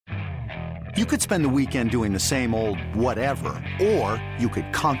You could spend the weekend doing the same old whatever, or you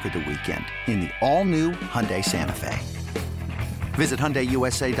could conquer the weekend in the all-new Hyundai Santa Fe. Visit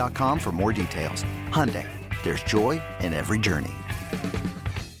HyundaiUSA.com for more details. Hyundai, there's joy in every journey.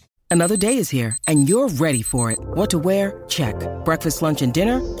 Another day is here, and you're ready for it. What to wear? Check. Breakfast, lunch, and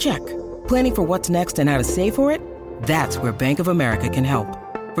dinner? Check. Planning for what's next and how to save for it? That's where Bank of America can help.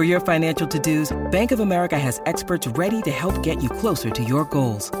 For your financial to-dos, Bank of America has experts ready to help get you closer to your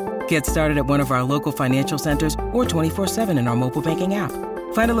goals. Get started at one of our local financial centers or 24/7 in our mobile banking app.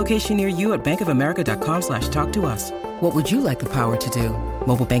 Find a location near you at bankofamerica.com/talktous. What would you like the power to do?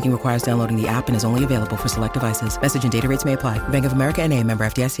 Mobile banking requires downloading the app and is only available for select devices. Message and data rates may apply. Bank of America N.A., member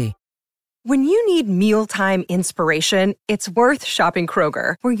FDIC. When you need mealtime inspiration, it's worth shopping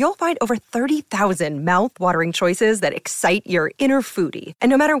Kroger, where you'll find over 30,000 mouth-watering choices that excite your inner foodie. And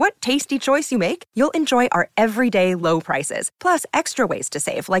no matter what tasty choice you make, you'll enjoy our everyday low prices, plus extra ways to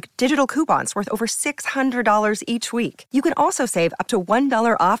save, like digital coupons worth over $600 each week. You can also save up to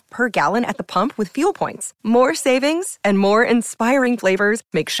 $1 off per gallon at the pump with fuel points. More savings and more inspiring flavors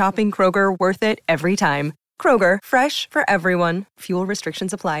make shopping Kroger worth it every time. Kroger, fresh for everyone. Fuel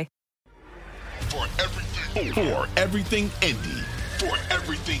restrictions apply. For everything indie, for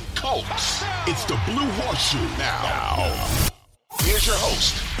everything Colts, it's the Blue Horseshoe now. Here's your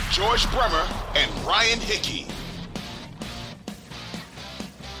host, George Bremer and Ryan Hickey.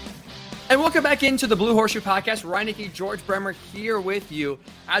 And welcome back into the Blue Horseshoe Podcast. Ryan Hickey, George Bremer here with you.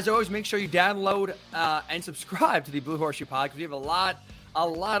 As always, make sure you download and subscribe to the Blue Horseshoe Podcast. We have a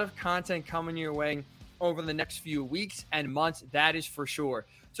lot of content coming your way over the next few weeks and months, that is for sure.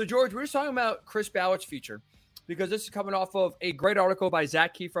 So, George, we're just talking about Chris Ballard's future because this is coming off of a great article by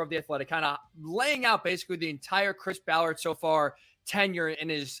Zach Kiefer of The Athletic, kind of laying out basically the entire Chris Ballard so far tenure in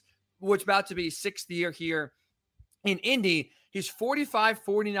his what's about to be sixth year here in Indy. He's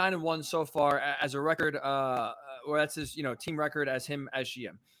 45-49-1 so far as a record, or that's his team record as him as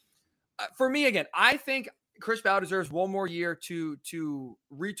GM. For me, again, I think Chris Ballard deserves one more year to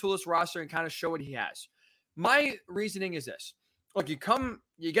retool this roster and kind of show what he has. My reasoning is this. Look, you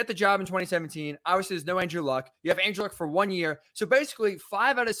get the job in 2017. Obviously, there's no Andrew Luck. You have Andrew Luck for 1 year. So basically,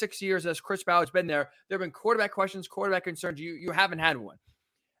 5 out of 6 years as Chris Ballard's been there have been quarterback questions, quarterback concerns. You haven't had one.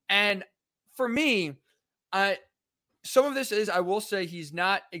 And for me, some of this is, I will say, he's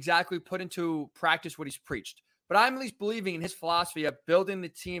not exactly put into practice what he's preached. But I'm at least believing in his philosophy of building the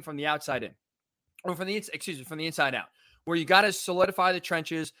team from the outside in. Or from the inside out. Where you got to solidify the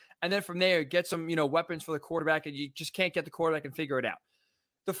trenches, and then from there, get some, weapons for the quarterback, and you just can't get the quarterback and figure it out.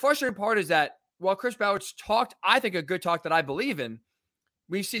 The frustrating part is that while Chris Ballard's talked, I think a good talk that I believe in,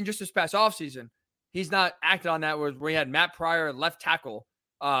 we've seen just this past offseason, he's not acted on that where he had Matt Pryor left tackle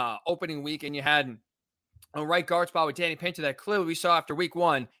opening week, and you had a right guard spot with Danny Pinto that clearly we saw after week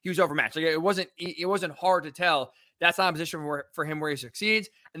 1, he was overmatched. Like, it wasn't hard to tell that's not a position for him where he succeeds,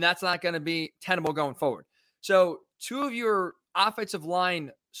 and that's not going to be tenable going forward. So 2 of your offensive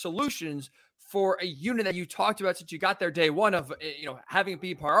line solutions for a unit that you talked about since you got there day one of, having it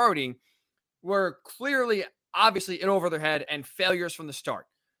be priority were clearly, obviously, in over their head and failures from the start.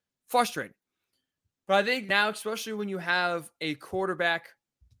 Frustrating. But I think now, especially when you have a quarterback,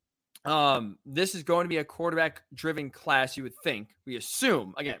 this is going to be a quarterback-driven class, you would think. We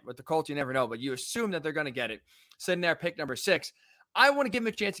assume, again, with the Colts, you never know, but you assume that they're going to get it. Sitting there, pick number 6. I want to give him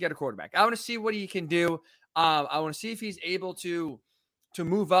a chance to get a quarterback. I want to see what he can do. I want to see if he's able to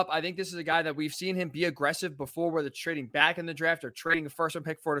move up. I think this is a guy that we've seen him be aggressive before, whether it's trading back in the draft or trading a first-round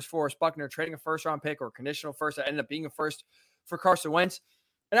pick for Forrest Buckner, trading a first-round pick or a conditional first that ended up being a first for Carson Wentz.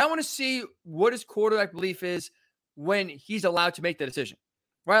 And I want to see what his quarterback belief is when he's allowed to make the decision.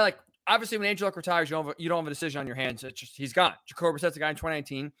 Right? Like, obviously, when Andrew Luck retires, you don't have a decision on your hands. It's just he's gone. Jacoby Brissett's the guy in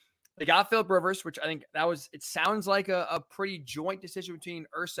 2019. They got Philip Rivers, which I think it sounds like a pretty joint decision between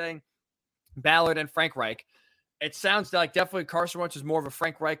Irsay, Ballard, and Frank Reich. It sounds like definitely Carson Wentz is more of a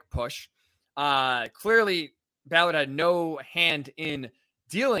Frank Reich push. Clearly, Ballard had no hand in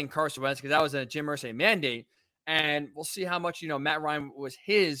dealing Carson Wentz because that was a Jim Irsay mandate. And we'll see how much, Matt Ryan was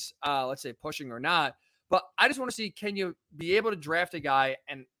his, let's say, pushing or not. But I just want to see, can you be able to draft a guy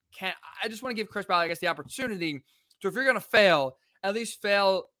and I just want to give Chris Ballard, I guess, the opportunity to, if you're going to fail, at least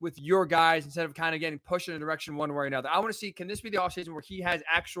fail with your guys instead of kind of getting pushed in a direction one way or another. I want to see, can this be the offseason where he has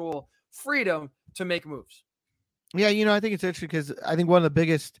actual freedom to make moves? Yeah, I think it's interesting because I think one of the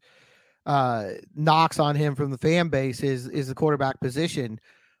biggest knocks on him from the fan base is the quarterback position.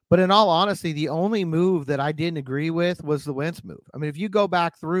 But in all honesty, the only move that I didn't agree with was the Wentz move. I mean, if you go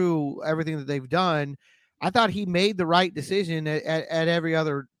back through everything that they've done, I thought he made the right decision at every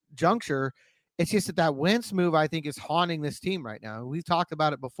other juncture. It's just that Wentz move, I think, is haunting this team right now. We've talked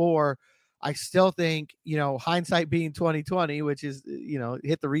about it before. I still think, hindsight being 2020, which is,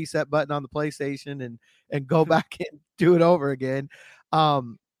 hit the reset button on the PlayStation and go back and do it over again.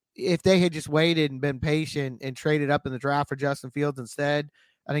 If they had just waited and been patient and traded up in the draft for Justin Fields instead,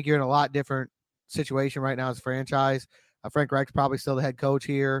 I think you're in a lot different situation right now as a franchise. Frank Reich's probably still the head coach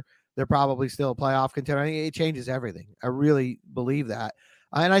here. They're probably still a playoff contender. I mean, it changes everything. I really believe that.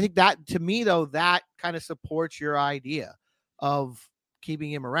 And I think that, to me, though, that kind of supports your idea of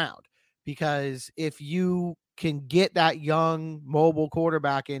keeping him around. Because if you can get that young mobile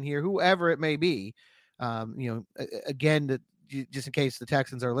quarterback in here, whoever it may be, again, just in case the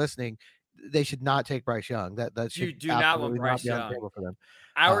Texans are listening, they should not take Bryce Young. That should you do not want Bryce Young for them.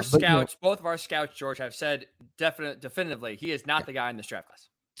 Our scouts, both of our scouts, George, have said definitively he is not the guy in this draft class.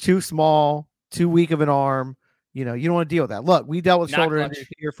 Too small, too weak of an arm. You don't want to deal with that. Look, we dealt with shoulder injuries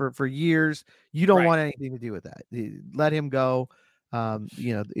here for years. You don't want anything to do with that. Let him go.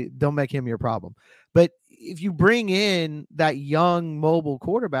 Don't make him your problem. But if you bring in that young mobile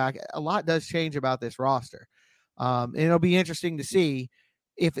quarterback, a lot does change about this roster. And it'll be interesting to see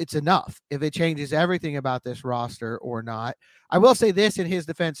if it's enough, if it changes everything about this roster or not. I will say this in his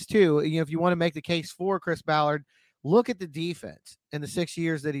defense too. If you want to make the case for Chris Ballard, look at the defense in the 6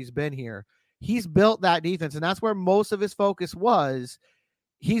 years that he's been here. He's built that defense, and that's where most of his focus was.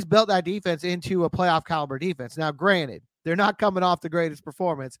 He's built that defense into a playoff caliber defense. Now, granted, they're not coming off the greatest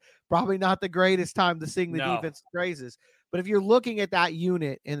performance, probably not the greatest time to sing the defense praises. But if you're looking at that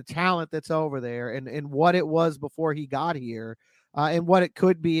unit and the talent that's over there and what it was before he got here and what it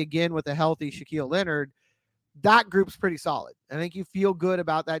could be again with a healthy Shaquille Leonard, that group's pretty solid. I think you feel good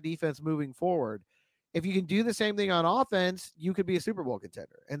about that defense moving forward. If you can do the same thing on offense, you could be a Super Bowl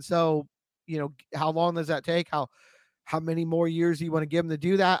contender. And so, how long does that take? How many more years do you want to give him to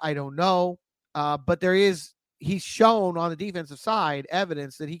do that? I don't know. But he's shown on the defensive side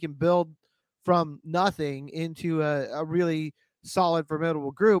evidence that he can build from nothing into a really solid,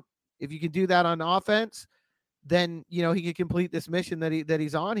 formidable group. If you can do that on offense, then, he can complete this mission that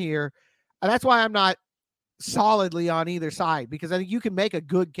he's on here. And that's why I'm not solidly on either side, because I think you can make a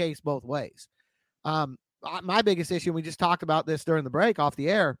good case both ways. My biggest issue, we just talked about this during the break off the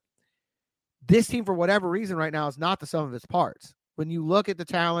air, this team, for whatever reason right now, is not the sum of its parts. When you look at the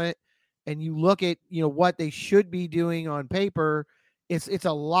talent and you look at, what they should be doing on paper, it's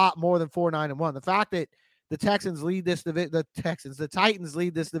a lot more than 4-9-1. The fact that the Titans lead this division at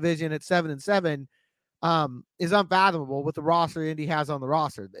 7-7 is unfathomable with the roster Indy has on the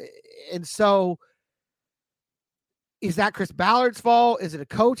roster. And so, is that Chris Ballard's fault? Is it a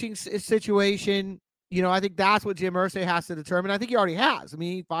coaching situation? I think that's what Jim Irsay has to determine. I think he already has. I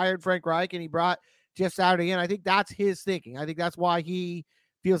mean, he fired Frank Reich and he brought Jeff Saturday in. I think that's his thinking. I think that's why he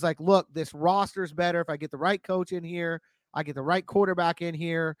feels like, look, this roster's better. If I get the right coach in here, I get the right quarterback in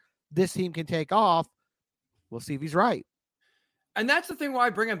here, this team can take off. We'll see if he's right. And that's the thing why I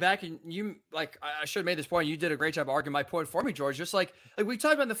bring him back. And you, I should have made this point. You did a great job arguing my point for me, George. Just like we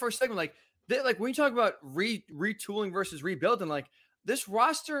talked about in the first segment, when you talk about retooling versus rebuilding, this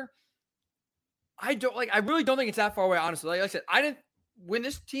roster, I really don't think it's that far away, honestly. Like I said, when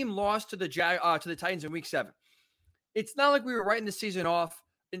this team lost to the Titans in week 7, it's not like we were writing the season off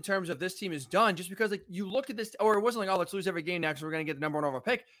in terms of this team is done, just because you look at this, or it wasn't let's lose every game now because we're going to get the number 1 overall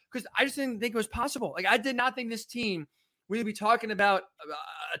pick, because I just didn't think it was possible. I did not think this team, we'd be talking about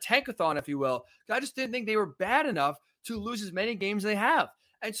a tankathon, if you will. I just didn't think they were bad enough to lose as many games as they have.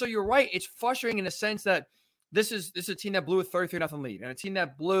 And so you're right. It's frustrating in the sense that this is a team that blew a 33-0 lead, and a team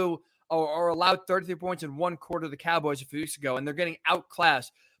that blew or allowed 33 points in one quarter to the Cowboys a few weeks ago, and they're getting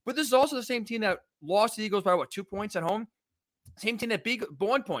outclassed. But this is also the same team that lost the Eagles by 2 points at home? Same team that beat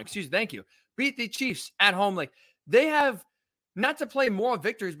 1 point, beat the Chiefs at home. They have, not to play more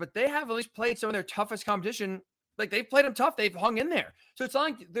victories, but they have at least played some of their toughest competition. They've played them tough. They've hung in there. So it's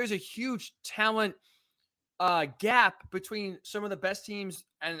not like there's a huge talent gap between some of the best teams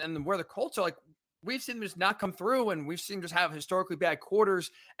and where the Colts are. We've seen them just not come through, and we've seen them just have historically bad quarters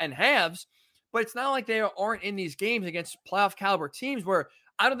and halves. But it's not like they aren't in these games against playoff caliber teams where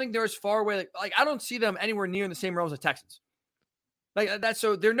I don't think they're as far away. I don't see them anywhere near in the same realm as the Texans.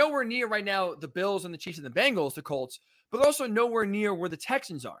 So they're nowhere near right now the Bills and the Chiefs and the Bengals, the Colts, but they're also nowhere near where the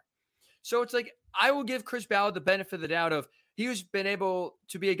Texans are. So it's I will give Chris Ballard the benefit of the doubt of he's been able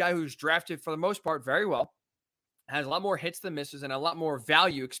to be a guy who's drafted for the most part very well, has a lot more hits than misses and a lot more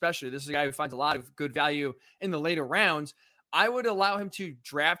value, especially. This is a guy who finds a lot of good value in the later rounds. I would allow him to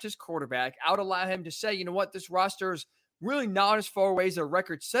draft his quarterback. I would allow him to say, you know what, this roster is really not as far away as their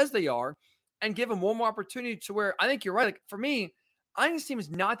record says they are, and give him one more opportunity to where I think you're right. For me, I think this team is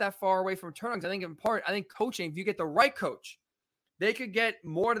not that far away from turnovers. I think in part, coaching, if you get the right coach, they could get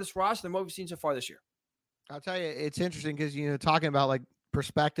more to this roster than what we've seen so far this year. I'll tell you, it's interesting because, talking about like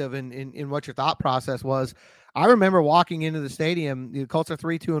perspective and in what your thought process was. I remember walking into the stadium, the Colts are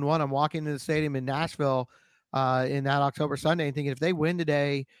 3-2-1. I'm walking into the stadium in Nashville in that October Sunday and thinking if they win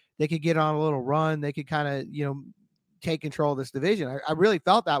today, they could get on a little run. They could kind of, take control of this division. I really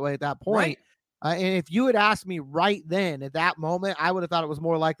felt that way at that point. Right. And if you had asked me right then at that moment, I would have thought it was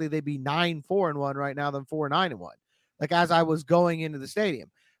more likely they'd be 9-4-1 right now than 4-9-1. Like as I was going into the stadium.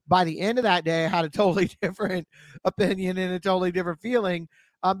 By the end of that day, I had a totally different opinion and a totally different feeling.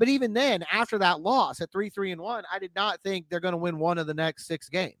 But even then, after that loss at 3-3-1, I did not think they're going to win one of the next 6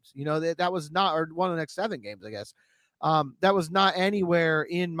 games. That was not, or one of the next 7 games, I guess. That was not anywhere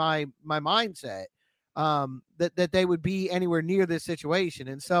in my mindset that they would be anywhere near this situation.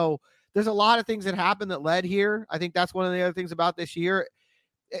 And so there's a lot of things that happened that led here. I think that's one of the other things about this year.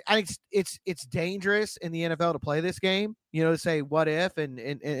 I think it's dangerous in the NFL to play this game, to say what if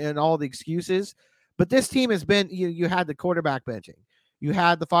and all the excuses. But this team has been, you had the quarterback benching. You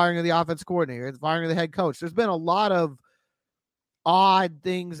had the firing of the offense coordinator, the firing of the head coach. There's been a lot of odd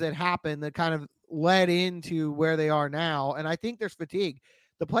things that happened that kind of led into where they are now. And I think there's fatigue.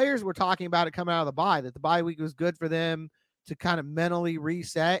 The players were talking about it coming out of the bye, that the bye week was good for them to kind of mentally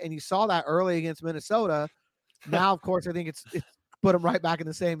reset. And you saw that early against Minnesota. Now, of course, I think it's put them right back in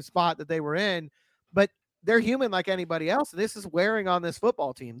the same spot that they were in. But they're human like anybody else. This is wearing on this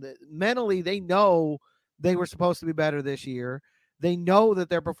football team. Mentally, they know they were supposed to be better this year. They know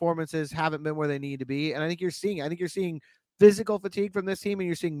that their performances haven't been where they need to be. And I think you're seeing physical fatigue from this team, and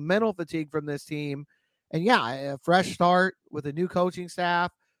you're seeing mental fatigue from this team. And yeah, a fresh start with a new coaching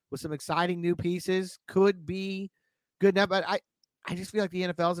staff, with some exciting new pieces could be good enough. But I just feel like the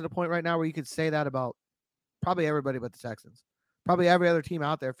NFL is at a point right now where you could say that about probably everybody but the Texans. Probably every other team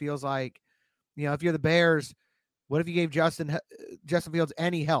out there feels like, if you're the Bears, what if you gave Justin Fields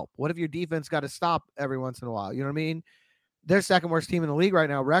any help? What if your defense got to stop every once in a while? You know what I mean? They're second worst team in the league right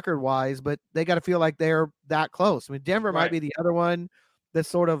now, record wise, but they got to feel like they're that close. I mean, Denver might be the other one that's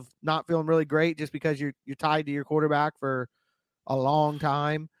sort of not feeling really great just because you're tied to your quarterback for a long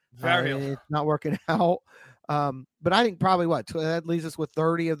time. It's not working out. But I think probably that leaves us with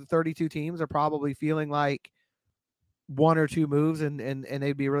 30 of the 32 teams are probably feeling like one or two moves and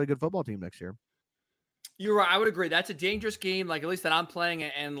they'd be a really good football team next year. You're right. I would agree. That's a dangerous game, like at least that I'm playing,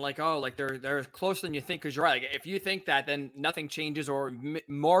 and they're closer than you think, because you're right. Like, if you think that, then nothing changes or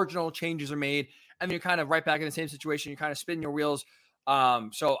marginal changes are made, and you're kind of right back in the same situation. You're kind of spinning your wheels.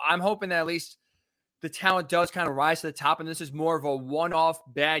 So I'm hoping that at least the talent does kind of rise to the top, and this is more of a one-off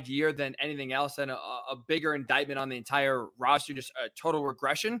bad year than anything else, than a bigger indictment on the entire roster, just a total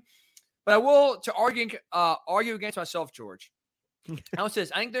regression. But I will, to argue against myself, George. I would say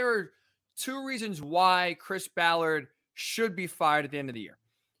this. I think there are 2 reasons why Chris Ballard should be fired at the end of the year.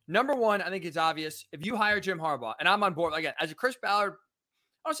 Number one, I think it's obvious. If you hire Jim Harbaugh, and I'm on board, again, as a Chris Ballard,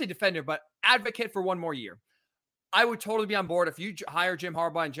 I don't say defender, but advocate for one more year, I would totally be on board if you hire Jim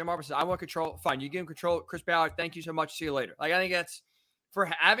Harbaugh and Jim Harbaugh says, I want control. Fine, you give him control. Chris Ballard, thank you so much. See you later. I think that's, for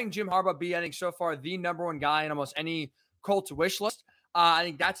having Jim Harbaugh be, I think, so far the number one guy in almost any Colts wish list. I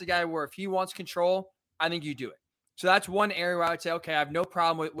think that's a guy where if he wants control, I think you do it. So that's one area where I would say, okay, I have no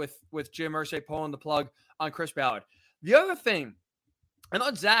problem with Jim Irsay pulling the plug on Chris Ballard. The other thing, I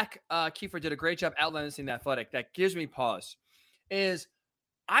thought Zach Kiefer did a great job outlining this in The Athletic that gives me pause, is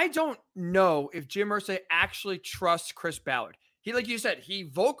I don't know if Jim Irsay actually trusts Chris Ballard. He, like you said, he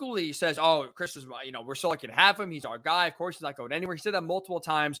vocally says, oh, Chris is, we're so lucky to have him. He's our guy. Of course, he's not going anywhere. He said that multiple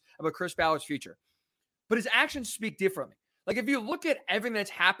times about Chris Ballard's future. But his actions speak differently. Like, if you look at everything that's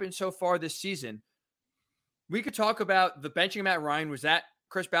happened so far this season, we could talk about the benching of Matt Ryan. Was that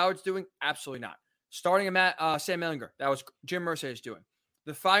Chris Ballard's doing? Absolutely not. Starting of Sam Ehlinger, that was Jim Irsay's doing.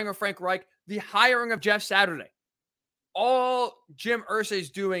 The firing of Frank Reich, the hiring of Jeff Saturday, all Jim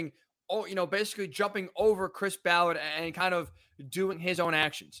Irsay's doing. Basically jumping over Chris Ballard and kind of doing his own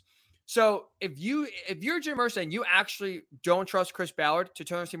actions. So if you're Jim Irsay and you actually don't trust Chris Ballard to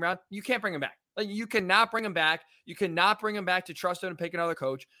turn this team around, you can't bring him back. Like, you cannot bring him back. You cannot bring him back to trust him to pick another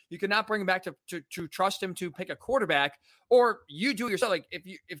coach. You cannot bring him back to trust him to pick a quarterback, or you do it yourself. Like,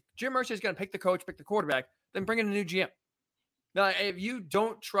 if Jim Irsay is going to pick the coach, pick the quarterback, then bring in a new GM. Now, if you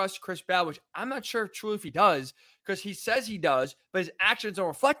don't trust Chris Ballard, which I'm not sure truly if he does, because he says he does, but his actions don't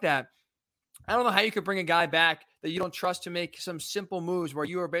reflect that, I don't know how you could bring a guy back that you don't trust to make some simple moves where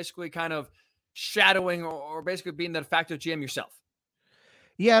you are basically kind of shadowing or basically being the de facto GM yourself.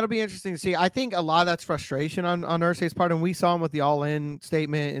 Yeah, it'll be interesting to see. I think a lot of that's frustration on Irsay's part, and we saw him with the all-in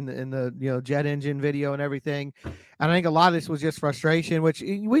statement in the jet engine video and everything. And I think a lot of this was just frustration, which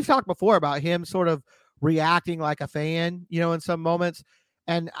we've talked before about him sort of reacting like a fan, in some moments.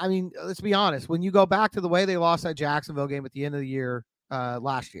 And I mean, let's be honest, when you go back to the way they lost that Jacksonville game at the end of the year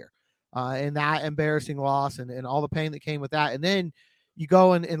last year, and that embarrassing loss and all the pain that came with that, and then you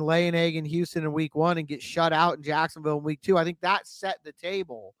go and lay an egg in Houston in week 1 and get shut out in Jacksonville in week 2, I think that set the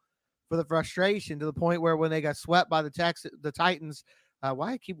table for the frustration to the point where when they got swept by the Titans,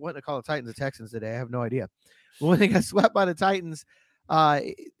 why I keep wanting to call the Titans the Texans today, I have no idea. But when they got swept by the Titans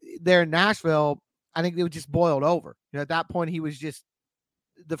there in Nashville, I think it just boiled over. At that point, he was just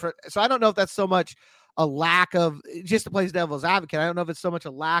so I don't know if that's so much a lack of, just to play devil's advocate, I don't know if it's so much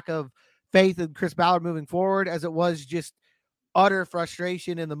a lack of faith in Chris Ballard moving forward as it was just utter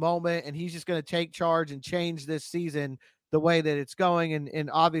frustration in the moment, and he's just going to take charge and change this season the way that it's going. And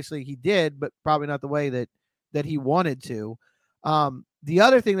obviously he did, but probably not the way that he wanted to. The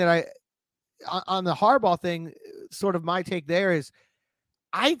other thing that on the Harbaugh thing, sort of my take there is,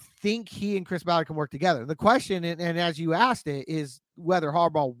 I think he and Chris Ballard can work together. The question, and as you asked it, is whether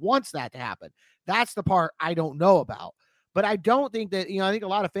Harbaugh wants that to happen. That's the part I don't know about. But I don't think that, I think a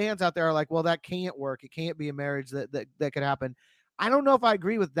lot of fans out there are like, well, that can't work. It can't be a marriage that could happen. I don't know if I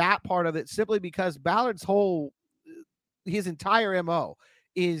agree with that part of it, simply because Ballard's his entire MO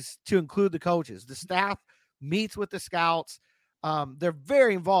is to include the coaches. The staff meets with the scouts. They're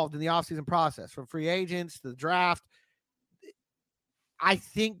very involved in the offseason process, from free agents to the draft. I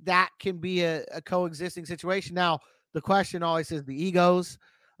think that can be a coexisting situation. Now, the question always is the egos,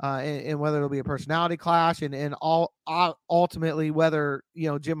 and whether it'll be a personality clash, and ultimately whether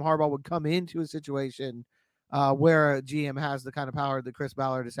Jim Harbaugh would come into a situation where a GM has the kind of power that Chris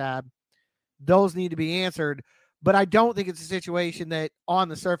Ballard has had. Those need to be answered, but I don't think it's a situation that on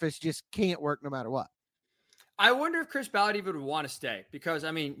the surface just can't work no matter what. I wonder if Chris Ballard even would want to stay, because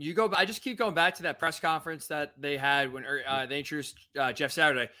I mean, I just keep going back to that press conference that they had when they introduced Jeff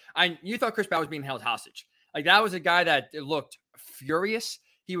Saturday. You thought Chris Ballard was being held hostage. Like, that was a guy that looked furious.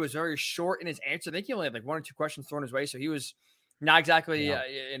 He was very short in his answer. I think he only had like 1 or 2 questions thrown his way, so he was not exactly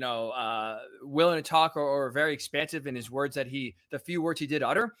willing to talk or very expansive in his words the few words he did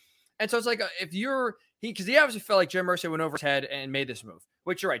utter. And so it's like, because he obviously felt like Jim Irsay went over his head and made this move,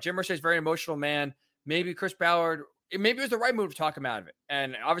 which you're right. Jim Irsay is a very emotional man. Maybe Chris Ballard, maybe it was the right move to talk him out of it.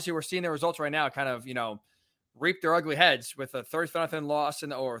 And obviously we're seeing the results right now kind of, reap their ugly heads with a 30-0 loss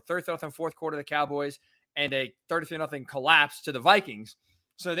or 30-0 fourth quarter to the Cowboys and a 33-0 collapse to the Vikings.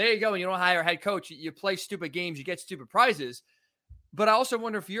 So there you go. You don't hire a head coach. You play stupid games. You get stupid prizes. But I also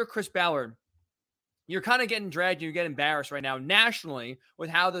wonder, if you're Chris Ballard, you're kind of getting dragged. You get embarrassed right now nationally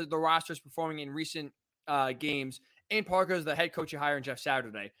with how the roster is performing in recent games, in part because of the head coach you hire in Jeff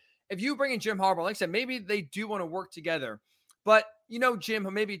Saturday. If you bring in Jim Harbaugh, like I said, maybe they do want to work together. But Jim,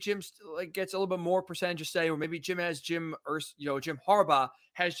 maybe Jim gets a little bit more percentage of say, or maybe Jim Harbaugh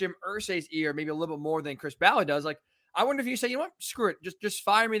has Jim Irsay's ear maybe a little bit more than Chris Ballard does. Like, I wonder if you say, you know what, screw it, just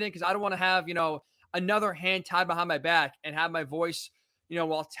fire me then, because I don't want to have another hand tied behind my back and have my voice,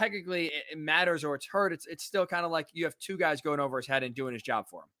 while technically it matters or it's heard, it's still kind of like you have 2 guys going over his head and doing his job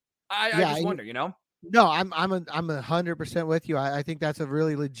for him. I just wonder, No, I'm 100% with you. I think that's a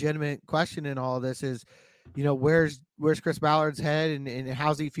really legitimate question in all of this is, where's Chris Ballard's head and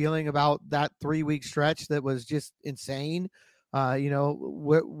how's he feeling about that 3-week stretch that was just insane?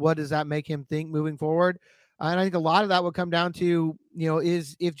 What does that make him think moving forward? And I think a lot of that would come down to,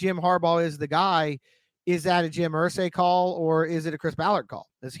 is if Jim Harbaugh is the guy, is that a Jim Irsay call or is it a Chris Ballard call?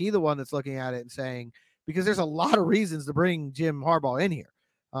 Is he the one that's looking at it and saying, because there's a lot of reasons to bring Jim Harbaugh in here.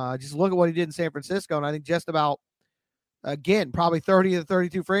 Just look at what he did in San Francisco. And I think just about, again, probably 30 of the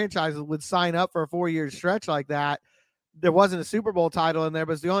 32 franchises would sign up for a 4-year stretch like that. There wasn't a Super Bowl title in there,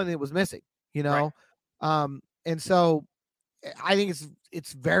 but it's the only thing that was missing, Right. And so I think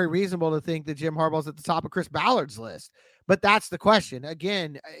it's very reasonable to think that Jim Harbaugh's at the top of Chris Ballard's list. But that's the question.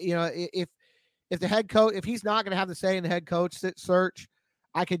 Again, if the head coach, if he's not going to have the say in the head coach search,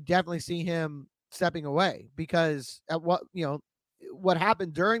 I could definitely see him stepping away, because at what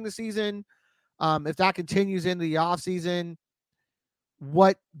happened during the season, if that continues into the off season,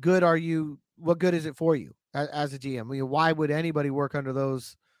 what good is it for you as a GM? Why would anybody work under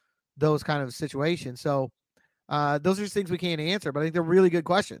those kind of situations? So those are just things we can't answer, but I think they're really good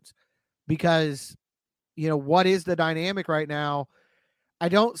questions, because what is the dynamic right now? I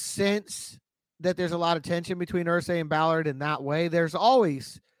don't sense that there's a lot of tension between Irsay and Ballard in that way.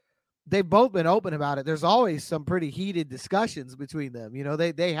 They've both been open about it. There's always some pretty heated discussions between them.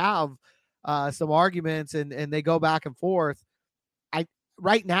 They have some arguments and they go back and forth.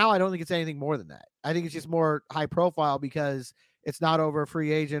 Right now, I don't think it's anything more than that. I think it's just more high profile because it's not over a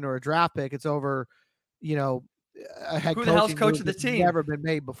free agent or a draft pick. It's over, a head coach. Who the hell's coaching the team? Never been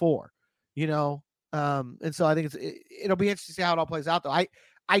made before, And so I think it'll be interesting to see how it all plays out, though.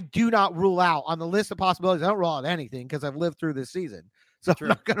 I do not rule out on the list of possibilities. I don't rule out anything because I've lived through this season. So I'm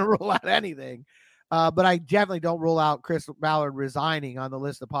not going to rule out anything. But I definitely don't rule out Chris Ballard resigning on the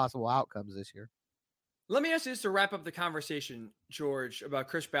list of possible outcomes this year. Let me ask you this to wrap up the conversation, George, about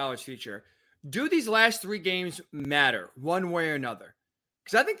Chris Ballard's future. Do these last 3 games matter one way or another?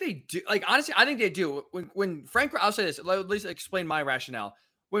 Because I think they do. Like, honestly, I think they do. When Frank, I'll say this, at least explain my rationale.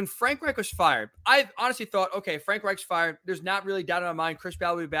 When Frank Reich was fired, I honestly thought, okay, Frank Reich's fired. There's not really doubt in my mind. Chris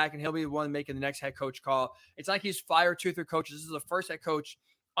Ballard will be back, and he'll be the one making the next head coach call. It's like he's fired 2 or 3 coaches. This is the first head coach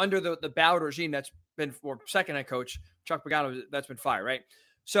under the Ballard regime that's been, or second head coach, Chuck Pagano, that's been fired, right?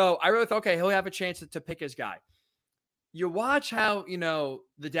 So I really thought, okay, he'll have a chance to pick his guy. You watch how,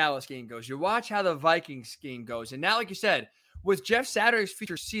 the Dallas game goes. You watch how the Vikings game goes. And now, like you said, with Jeff Saturday's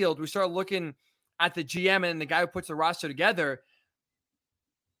future sealed, we start looking at the GM and the guy who puts the roster together.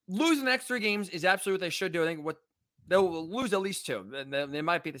 Losing the next 3 games is absolutely what they should do. I think they'll lose at least 2. They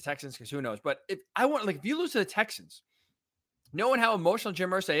might beat the Texans because who knows. But if you lose to the Texans, knowing how emotional Jim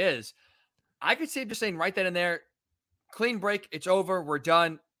Irsay is, I could see him just saying right then and there, clean break, it's over, we're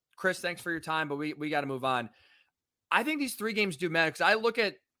done. Chris, thanks for your time, but we got to move on. I think these 3 games do matter because I look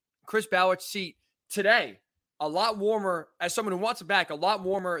at Chris Ballard's seat today a lot warmer, as someone who wants it back, a lot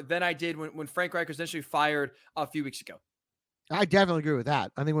warmer than I did when Frank Reich was initially fired a few weeks ago. I definitely agree with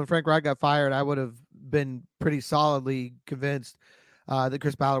that. I think when Frank Reich got fired, I would have been pretty solidly convinced that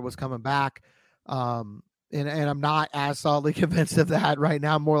Chris Ballard was coming back. And I'm not as solidly convinced of that right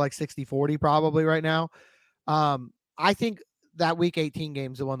now. I'm more like 60-40 probably right now. I think that week 18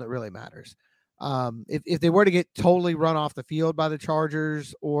 game is the one that really matters. If they were to get totally run off the field by the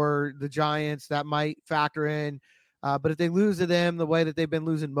Chargers or the Giants, that might factor in. But if they lose to them the way that they've been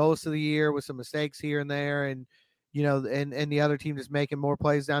losing most of the year with some mistakes here and there, and and the other team just making more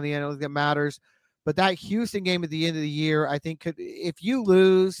plays down the end, I don't think that matters. But that Houston game at the end of the year, I think if you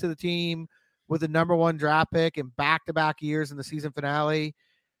lose to the team with the number 1 draft pick in back-to-back years in the season finale,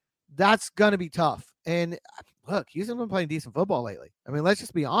 that's going to be tough. And look, Houston's been playing decent football lately. I mean, let's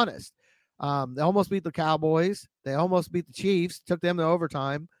just be honest. They almost beat the Cowboys. They almost beat the Chiefs, took them to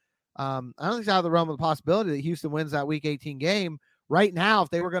overtime. I don't think it's out of the realm of the possibility that Houston wins that week 18 game. Right now, if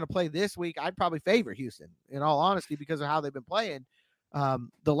they were going to play this week, I'd probably favor Houston, in all honesty, because of how they've been playing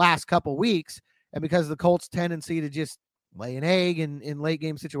the last couple weeks, and because of the Colts' tendency to just lay an egg in late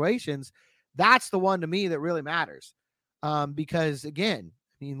game situations. That's the one to me that really matters. Because, again,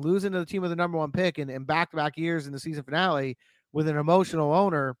 I mean, losing to the team with the number 1 pick and back-to-back years in the season finale with an emotional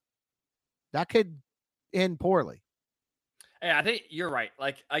owner, that could end poorly. Hey, I think you're right.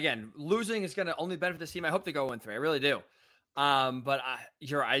 Like, again, losing is going to only benefit this team. I hope they go 1-3. I really do. But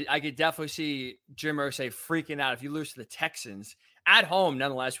I could definitely see Jim Irsay freaking out if you lose to the Texans at home,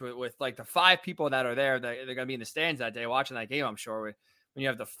 nonetheless, with like the 5 people that are there, they're going to be in the stands that day watching that game, I'm sure. When you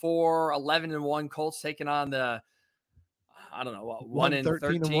have the 4-11-1 Colts taking on the, I don't know,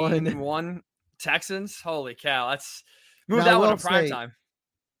 1-13-1 Texans. Holy cow. Let's move that one to prime time.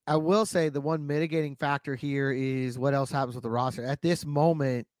 I will say the one mitigating factor here is what else happens with the roster. At this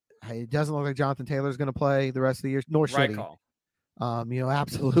moment, it doesn't look like Jonathan Taylor is going to play the rest of the year, nor should he.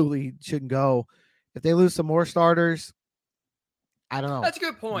 Absolutely shouldn't go. If they lose some more starters, I don't know. That's a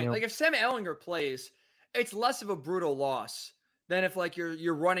good point. Like if Sam Ehlinger plays, it's less of a brutal loss than if like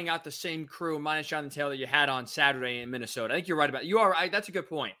you're running out the same crew minus Jonathan Taylor that you had on Saturday in Minnesota. I think you're right about it. You are right. That's a good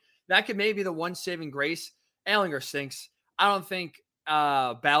point. That could maybe be the one saving grace. Ehlinger stinks. I don't think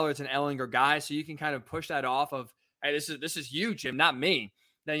Ballard's an Ehlinger guy, so you can kind of push that off of, hey, this is you, Jim, not me.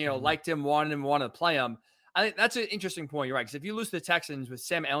 Then liked him, wanted to play him. I think that's an interesting point. You're right, because if you lose to the Texans with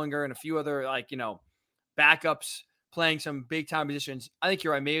Sam Ehlinger and a few other backups playing some big time positions, I think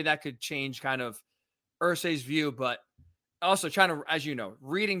you're right. Maybe that could change kind of Irsay's view, but also trying to, as you know,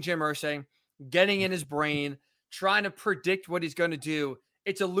 reading Jim Irsay, getting in his brain, trying to predict what he's going to do.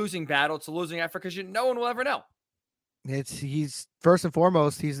 It's a losing battle. It's a losing effort because no one will ever know. He's first and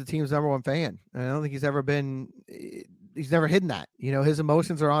foremost, he's the team's number 1 fan. I don't think he's never hidden that. His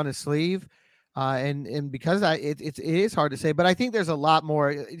emotions are on his sleeve. And because it is hard to say, but I think there's a lot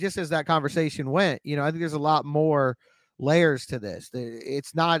more, just as that conversation went, I think there's a lot more layers to this.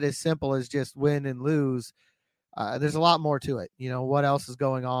 It's not as simple as just win and lose. There's a lot more to it. What else is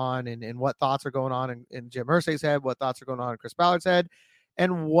going on and what thoughts are going on in Jim Irsay's head, what thoughts are going on in Chris Ballard's head,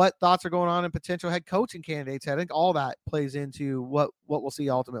 and what thoughts are going on in potential head coaching candidates' head. I think all that plays into what we'll see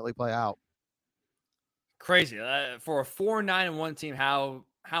ultimately play out. Crazy. For a 4-9-1 team, how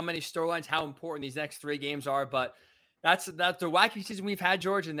many storylines, how important these next 3 games are. But that's the wacky season we've had,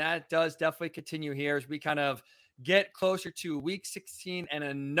 George, and that does definitely continue here as we kind of get closer to week 16 and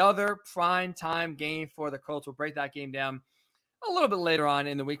another prime time game for the Colts. We'll break that game down a little bit later on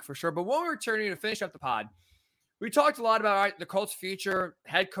in the week for sure. But when we return here to finish up the pod, we talked a lot about the Colts' future,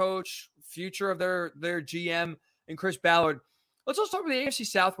 head coach, future of their GM, and Chris Ballard. Let's also talk about the AFC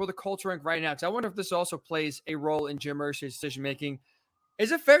South, where the Colts rank right now, because I wonder if this also plays a role in Jim Irsay's decision-making.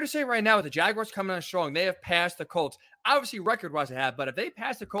 Is it fair to say right now, with the Jaguars coming on strong, they have passed the Colts? Obviously, record-wise they have, but if they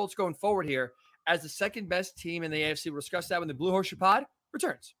pass the Colts going forward here as the second-best team in the AFC, we'll discuss that when the Blue Horseshoe Pod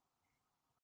returns.